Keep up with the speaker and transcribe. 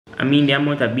I mean, the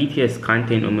amount of BTS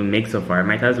content we make so far, I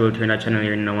might as well turn that channel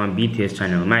here into one BTS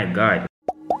channel. My god.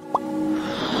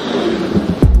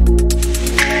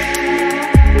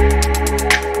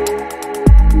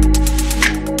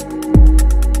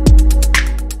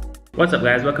 What's up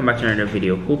guys, welcome back to another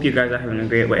video. Hope you guys are having a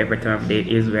great whatever time of day it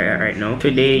is we're at right now.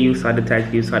 Today you saw the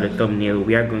title, you saw the thumbnail.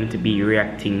 We are going to be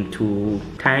reacting to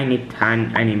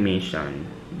TinyTan animation,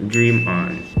 Dream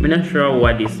On. I'm not sure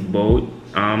what this about.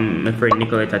 My friend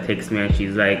Nicoletta texts me and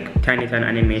she's like, TinyTan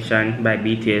animation by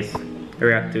BTS,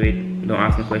 react to it, don't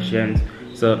ask me questions.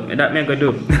 So that may go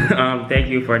do. Thank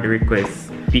you for the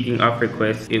request. Speaking of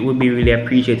requests, it would be really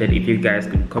appreciated if you guys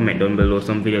could comment down below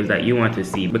some videos that you want to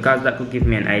see, because that could give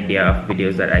me an idea of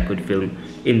videos that I could film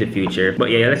in the future.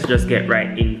 But yeah, let's just get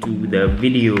right into the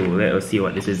video. Let us see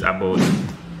what this is about.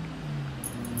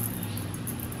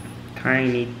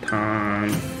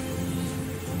 TinyTan.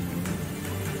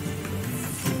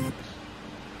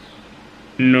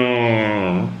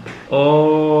 No.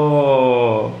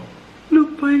 Oh,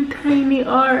 look on Tiny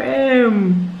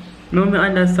RM. Now I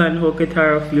understand how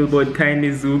Katara feel about Tiny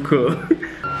Zuko.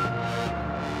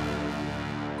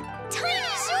 Tiny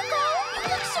Zuko, you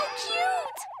look so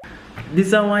cute. This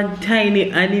is one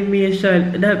tiny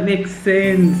animation. That makes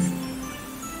sense.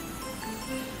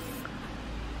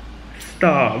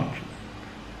 Stop.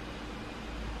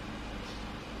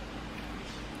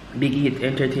 Big Hit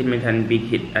Entertainment and Big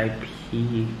Hit IP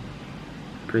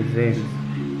presents.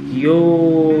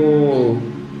 Yo.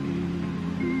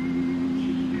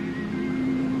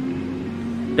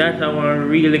 That's a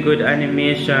really good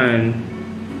animation.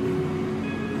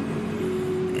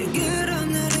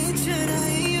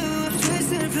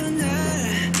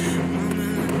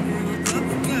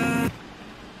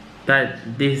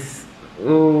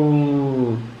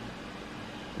 Oh,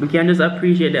 we can just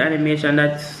appreciate the animation.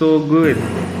 That's so good.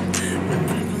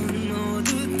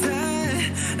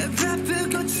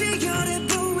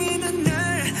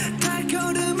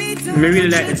 I really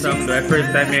like the song though.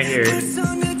 First time I hear it. I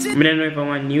don't know if I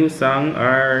want new song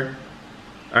or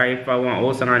if I want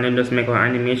old song and then just make an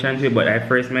animation to it, but I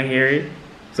first might hear it.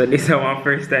 So this is one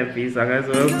first time piece song as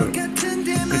well. So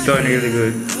it sounds really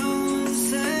good.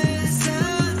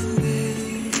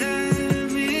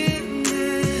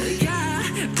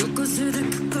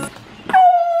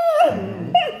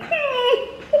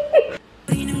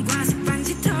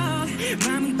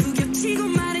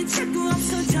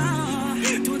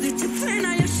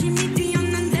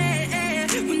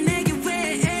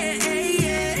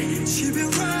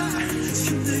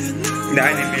 The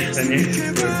animation is so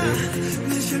good.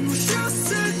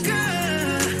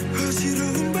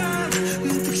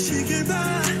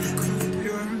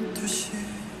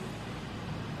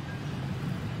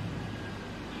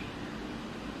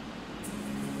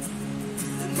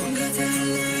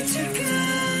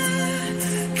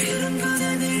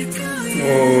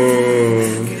 Oh,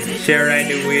 share ride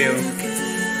the wheel.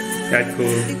 That's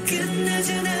cool.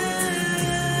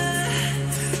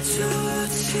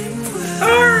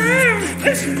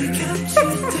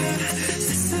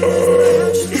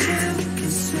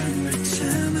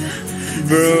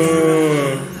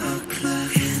 Bro,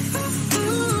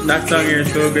 that song here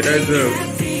is so good as well.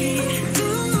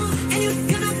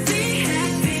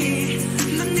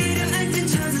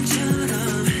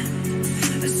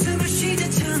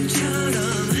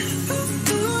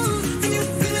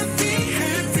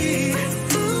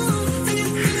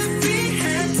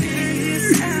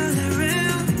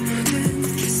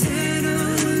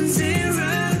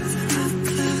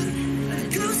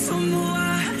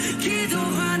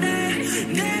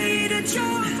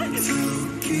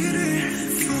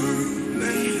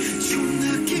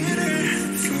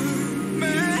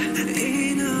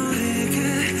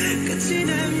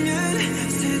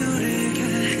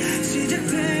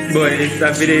 Boy,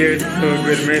 that video is so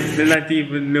good, man. I don't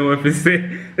even know what to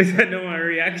say. I don't know my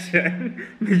reaction.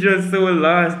 I'm just so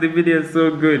lost. The video is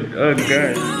so good. Oh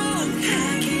god.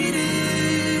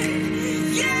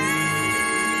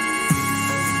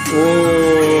 Oh.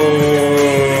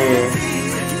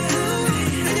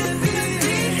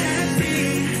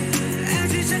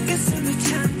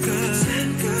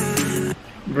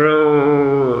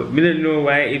 Bro, I don't know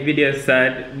why a video is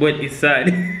sad, but it's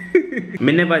sad.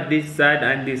 Me never this sad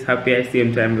and this happy at the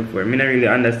same time before. Me not really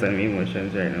understand my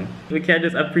emotions right now. We can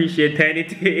just appreciate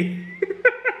TinyTan.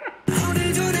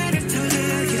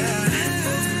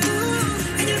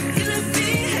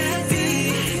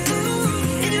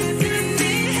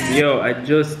 Yo, at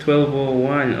just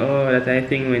 12:01. Oh, that I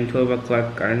think when 12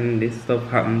 o'clock and this stuff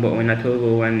happened, but when at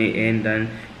 12:01 it end and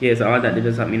yes, all that they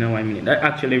just happened in 1 minute. That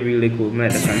actually really cool. I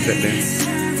like the concept then.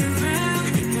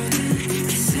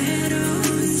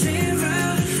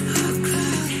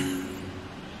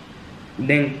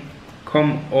 then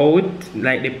come out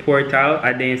like the portal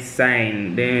and then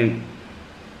sign, then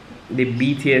the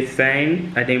BTS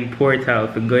sign and then portal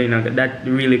for going on. That's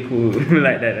really cool.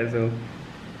 Like that as well.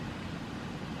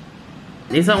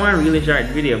 This is one really short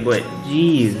video, but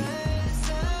jeez,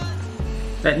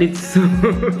 that did so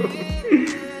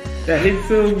that did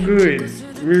so good.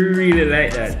 We really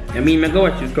like that. I mean, I go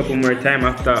watch this couple more time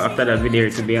after that video,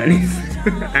 to be honest,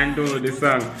 and download the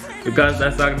song because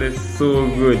that song is so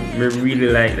good. We really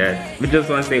like that. We just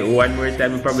want to say it one more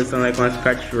time. It probably sound like one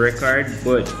scratch record,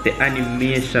 but the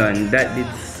animation that did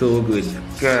so good.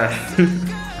 Gosh.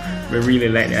 We really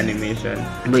like the animation.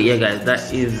 But yeah guys,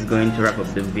 that is going to wrap up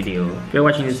the video. If you're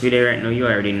watching this video right now, you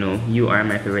already know you are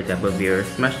my favorite type of viewer.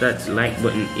 Smash that like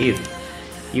button if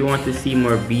you want to see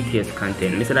more BTS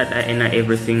content. I said that I end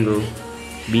every single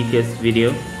BTS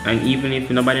video, and even if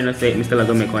nobody knows say it, I'm still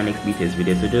gonna make one next BTS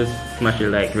video, so just smash the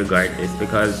like regardless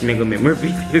because I'm gonna make more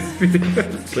BTS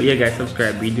videos. But yeah guys,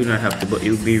 subscribe. We do not have to, but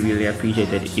it would be really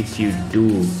appreciated if you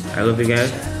do. I love you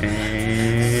guys,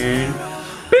 and